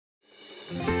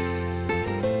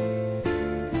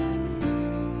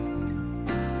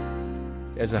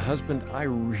As a husband, I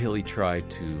really try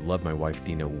to love my wife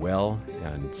Dina well,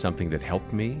 and something that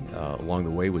helped me along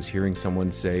the way was hearing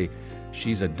someone say,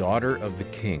 she's a daughter of the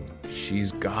King.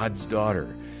 She's God's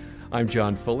daughter. I'm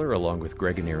John Fuller, along with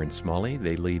Greg and Aaron Smalley.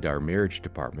 They lead our marriage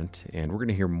department, and we're going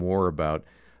to hear more about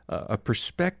a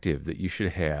perspective that you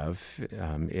should have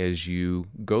as you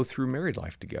go through married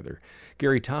life together.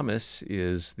 Gary Thomas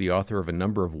is the author of a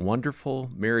number of wonderful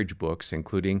marriage books,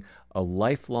 including A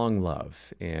Lifelong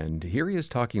Love. And here he is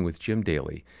talking with Jim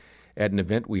Daly at an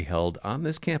event we held on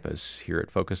this campus here at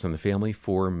Focus on the Family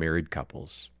for married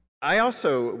couples. I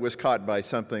also was caught by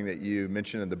something that you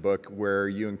mentioned in the book where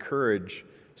you encourage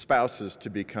spouses to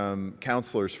become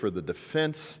counselors for the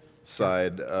defense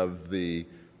side of the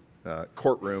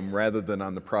courtroom rather than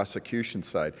on the prosecution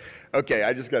side. Okay,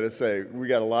 I just got to say, we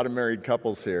got a lot of married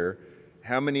couples here.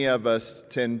 How many of us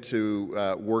tend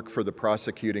to work for the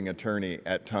prosecuting attorney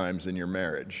at times in your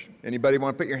marriage? Anybody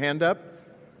want to put your hand up?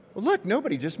 Well, look,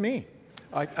 nobody, just me.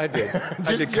 I did.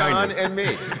 Just John and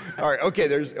me. All right,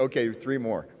 okay, three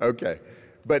more. Okay.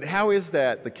 But how is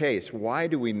that the case? Why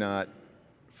do we not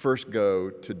first go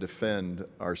to defend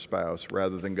our spouse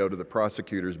rather than go to the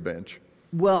prosecutor's bench?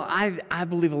 Well, I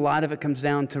believe a lot of it comes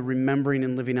down to remembering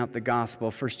and living out the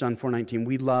gospel. 1 John 4:19,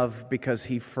 we love because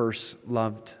he first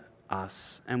loved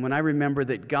us. And when I remember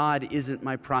that God isn't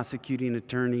my prosecuting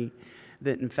attorney,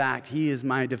 that in fact he is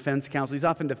my defense counsel, he's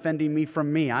often defending me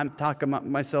from me. I'm talking about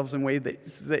myself in a way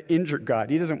that injure God.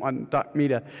 He doesn't want me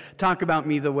to talk about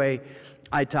me the way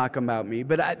I talk about me.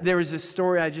 But there was this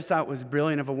story I just thought was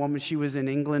brilliant of a woman. She was in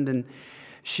England, and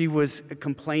she was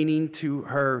complaining to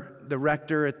the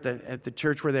rector at the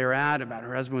church where they were at about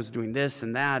her husband was doing this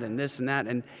and that and this and that.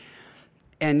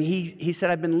 And he said,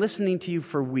 I've been listening to you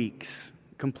for weeks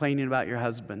complaining about your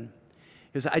husband. He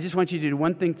goes, I just want you to do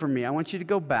one thing for me. I want you to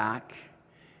go back,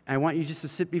 and I want you just to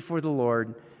sit before the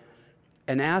Lord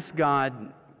and ask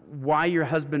God why your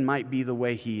husband might be the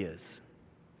way he is.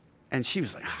 And she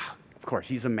was like, of course,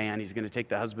 he's a man. He's going to take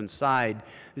the husband's side.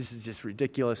 This is just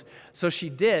ridiculous. So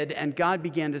she did, and God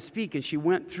began to speak, and she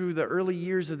went through the early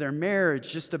years of their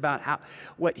marriage, just about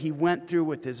what he went through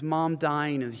with his mom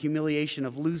dying and the humiliation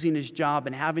of losing his job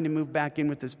and having to move back in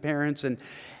with his parents and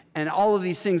all of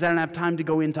these things. I don't have time to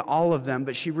go into all of them,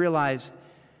 but she realized,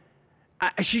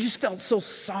 she just felt so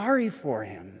sorry for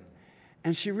him.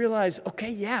 And she realized,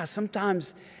 okay, yeah,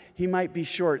 sometimes he might be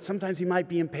short. Sometimes he might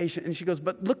be impatient. And she goes,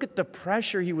 but look at the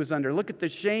pressure he was under. Look at the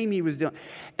shame he was dealing.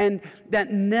 And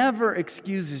that never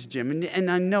excuses, Jim, and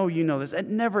I know you know this, it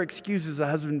never excuses a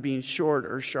husband being short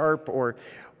or sharp or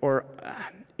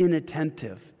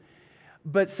inattentive.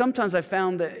 But sometimes I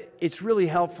found that it's really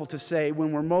helpful to say,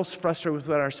 when we're most frustrated with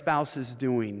what our spouse is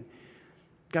doing,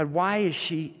 God, why is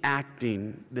she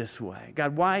acting this way?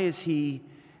 God, why is he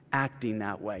acting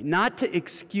that way? Not to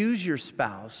excuse your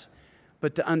spouse,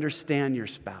 but to understand your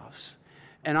spouse.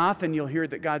 And often you'll hear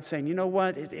that God's saying, you know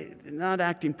what, not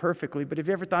acting perfectly, but have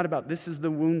you ever thought about this is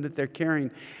the wound that they're carrying?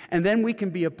 And then we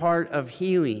can be a part of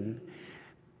healing,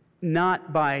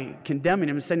 not by condemning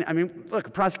him and saying, look, a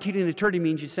prosecuting attorney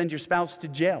means you send your spouse to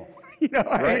jail.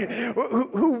 Right.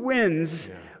 Who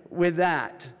wins with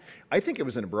that? I think it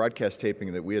was in a broadcast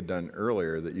taping that we had done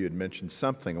earlier that you had mentioned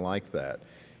something like that.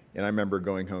 And I remember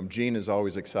going home. Jean is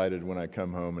always excited when I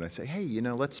come home and I say, hey,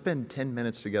 let's spend 10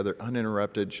 minutes together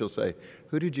uninterrupted. She'll say,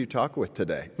 who did you talk with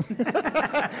today?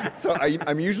 So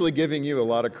I'm usually giving you a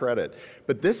lot of credit.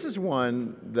 But this is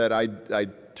one that I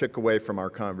took away from our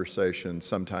conversation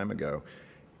some time ago.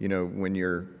 When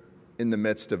you're in the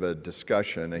midst of a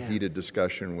discussion, a heated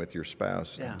discussion with your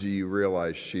spouse, do you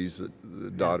realize she's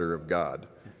the daughter of God?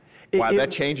 Wow,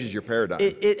 that changes your paradigm.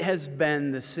 It has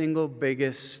been the single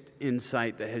biggest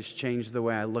insight that has changed the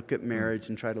way I look at marriage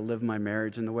and try to live my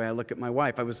marriage and the way I look at my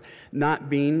wife. I was not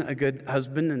being a good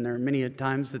husband, and there are many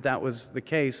times that was the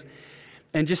case.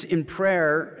 And just in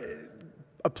prayer,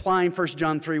 applying 1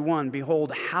 John 3:1,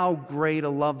 behold, how great a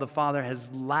love the Father has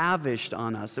lavished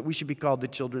on us that we should be called the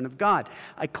children of God.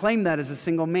 I claim that as a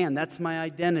single man. That's my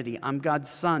identity. I'm God's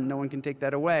son. No one can take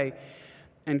that away.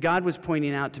 And God was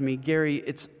pointing out to me, Gary,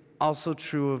 it's also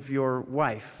true of your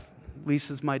wife.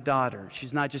 Lisa's my daughter.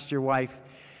 She's not just your wife,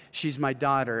 she's my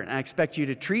daughter, and I expect you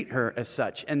to treat her as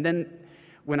such. And then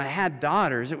when I had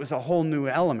daughters, it was a whole new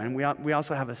element. We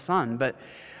also have a son, but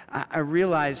I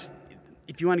realized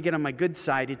if you want to get on my good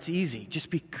side, it's easy. Just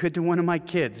be good to one of my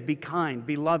kids. Be kind,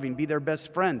 be loving, be their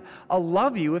best friend. I'll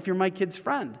love you if you're my kid's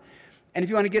friend. And if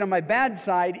you want to get on my bad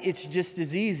side, it's just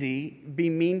as easy. Be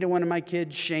mean to one of my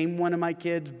kids, shame one of my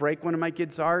kids, break one of my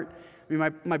kids' heart.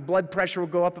 My blood pressure will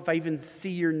go up if I even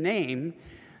see your name,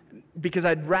 because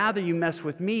I'd rather you mess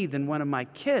with me than one of my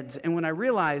kids. And when I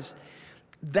realized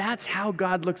That's how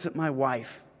God looks at my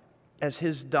wife, as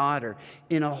his daughter,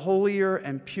 in a holier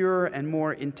and purer and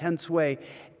more intense way.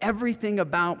 Everything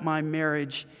about my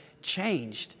marriage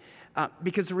changed.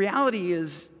 Because the reality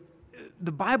is,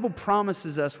 the Bible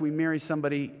promises us we marry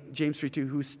somebody, James 3:2,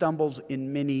 who stumbles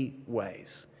in many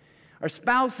ways. Our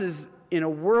spouses, in a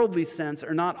worldly sense,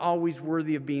 are not always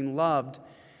worthy of being loved.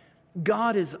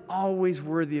 God is always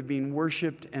worthy of being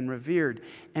worshiped and revered.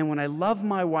 And when I love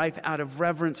my wife out of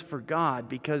reverence for God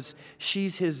because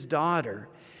she's his daughter,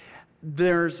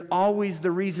 there's always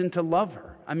the reason to love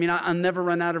her. I mean, I'll never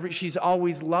run out of it. She's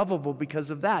always lovable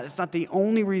because of that. It's not the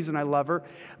only reason I love her,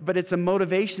 but it's a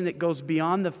motivation that goes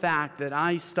beyond the fact that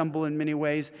I stumble in many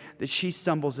ways, that she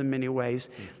stumbles in many ways.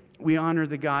 We honor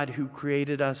the God who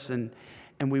created us, and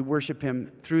we worship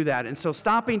him through that. And so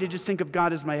stopping to just think of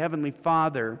God as my heavenly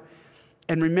Father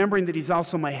and remembering that he's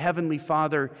also my heavenly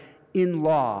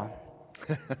Father-in-law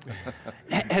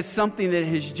as something that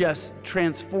has just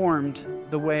transformed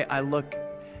the way I look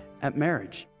at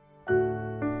marriage.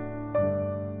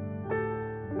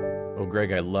 Well,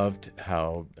 Greg, I loved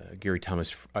how Gary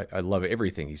Thomas, I love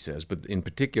everything he says, but in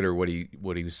particular what he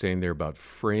was saying there about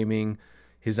framing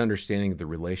his understanding of the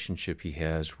relationship he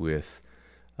has with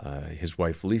his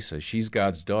wife, Lisa. She's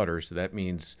God's daughter, so that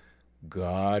means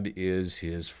God is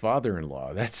his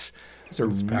father-in-law. That's a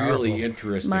really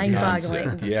interesting mind-boggling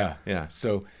concept. Yeah.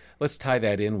 So let's tie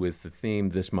that in with the theme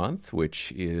this month,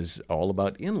 which is all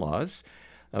about in-laws.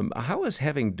 How has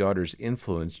having daughters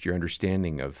influenced your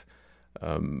understanding of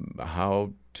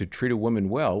how to treat a woman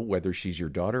well, whether she's your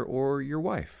daughter or your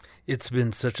wife? It's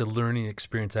been such a learning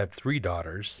experience. I have 3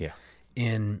 daughters. Yeah.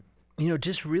 And,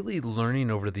 just really learning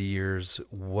over the years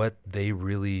what they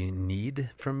really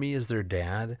need from me as their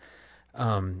dad.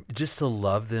 Just to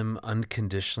love them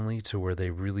unconditionally to where they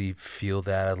really feel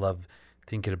that. I love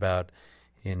thinking about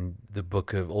in the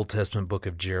Old Testament book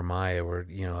of Jeremiah where,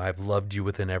 I've loved you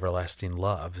with an everlasting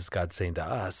love, is God saying to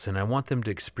us. And I want them to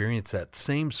experience that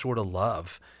same sort of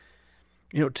love,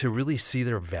 to really see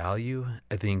their value.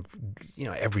 I think,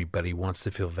 everybody wants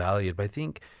to feel valued, but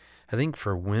I think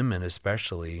for women,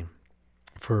 especially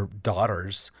for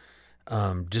daughters,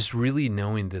 just really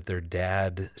knowing that their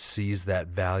dad sees that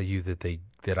value,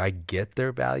 that I get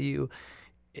their value,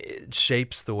 it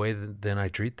shapes the way that then I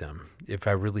treat them. If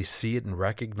I really see it and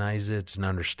recognize it and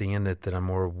understand it, that I'm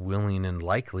more willing and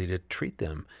likely to treat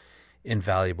them in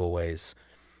valuable ways.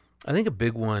 I think a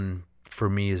big one for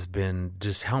me has been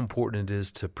just how important it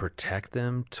is to protect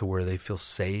them to where they feel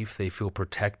safe, they feel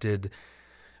protected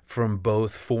from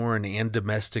both foreign and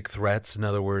domestic threats. In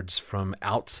other words, from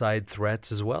outside threats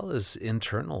as well as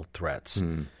internal threats.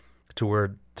 To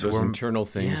where those internal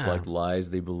things like lies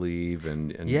they believe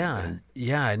and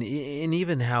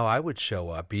even how I would show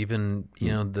up, even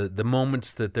the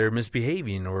moments that they're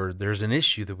misbehaving or there's an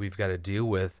issue that we've got to deal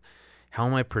with. How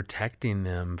am I protecting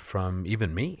them from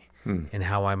even me, and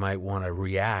how I might want to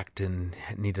react and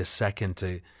need a second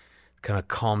to kind of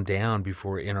calm down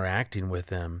before interacting with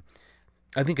them.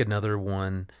 I think another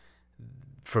one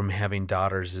from having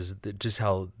daughters is that just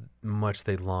how much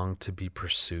they long to be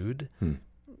pursued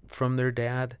from their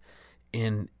dad.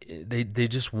 And they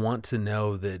just want to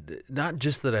know that not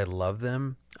just that I love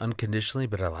them unconditionally,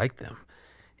 but I like them.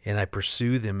 And I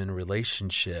pursue them in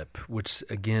relationship, which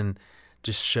again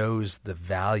just shows the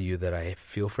value that I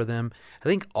feel for them. I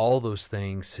think all those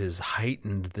things has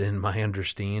heightened then my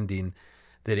understanding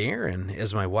that Erin,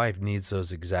 as my wife, needs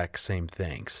those exact same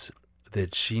things.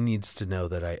 That she needs to know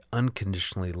that I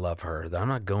unconditionally love her, that I'm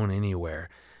not going anywhere,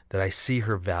 that I see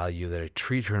her value, that I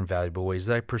treat her in valuable ways,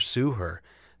 that I pursue her,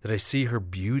 that I see her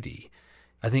beauty.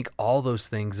 I think all those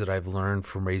things that I've learned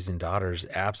from raising daughters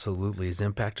absolutely has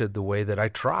impacted the way that I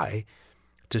try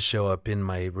to show up in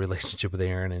my relationship with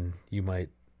Erin, and you might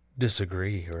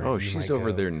disagree. Or she's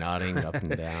over there nodding up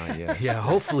and down. Yeah, yeah.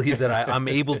 Hopefully that I'm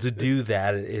able to do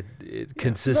that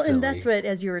consistently. Well, and that's what,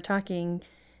 as you were talking,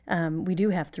 we do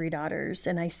have 3 daughters,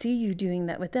 and I see you doing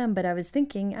that with them, but I was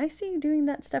thinking, I see you doing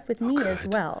that stuff with me as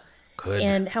well. Good.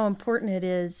 And how important it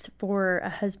is for a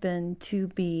husband to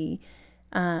be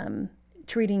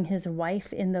treating his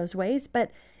wife in those ways.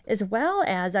 But as well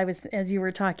as as you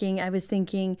were talking, I was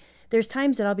thinking, there's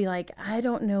times that I'll be like, I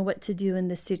don't know what to do in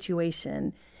this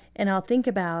situation. And I'll think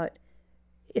about,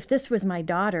 if this was my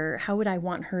daughter, how would I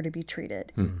want her to be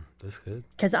treated? That's good.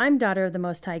 Because I'm daughter of the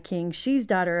Most High King. She's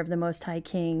daughter of the Most High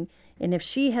King. And if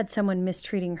she had someone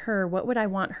mistreating her, what would I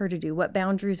want her to do? What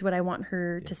boundaries would I want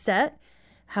her to set?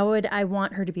 How would I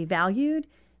want her to be valued?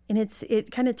 And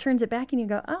it kind of turns it back and you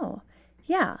go, oh,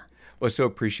 yeah. Well, I so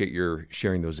appreciate your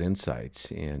sharing those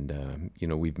insights. And,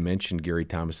 we've mentioned Gary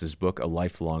Thomas's book, A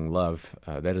Lifelong Love.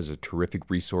 That is a terrific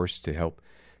resource to help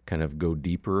kind of go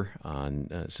deeper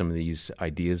on some of these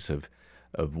ideas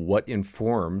of what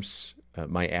informs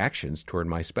my actions toward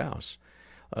my spouse.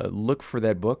 Look for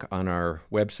that book on our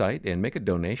website and make a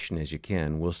donation as you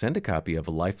can. We'll send a copy of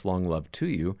A Lifelong Love to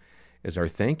you as our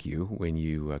thank you when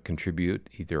you contribute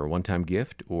either a one-time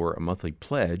gift or a monthly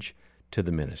pledge to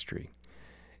the ministry.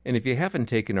 And if you haven't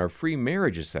taken our free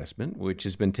marriage assessment, which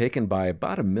has been taken by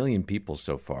about 1 million people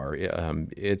so far,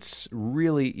 it's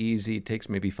really easy. It takes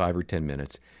maybe 5 or 10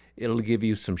 minutes. It'll give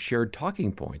you some shared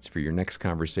talking points for your next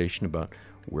conversation about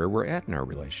where we're at in our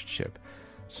relationship.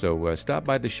 So stop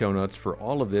by the show notes for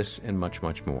all of this and much,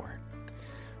 much more.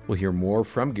 We'll hear more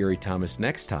from Gary Thomas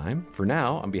next time. For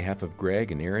now, on behalf of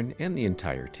Greg and Aaron and the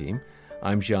entire team,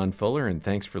 I'm John Fuller, and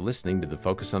thanks for listening to the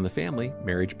Focus on the Family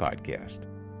Marriage Podcast.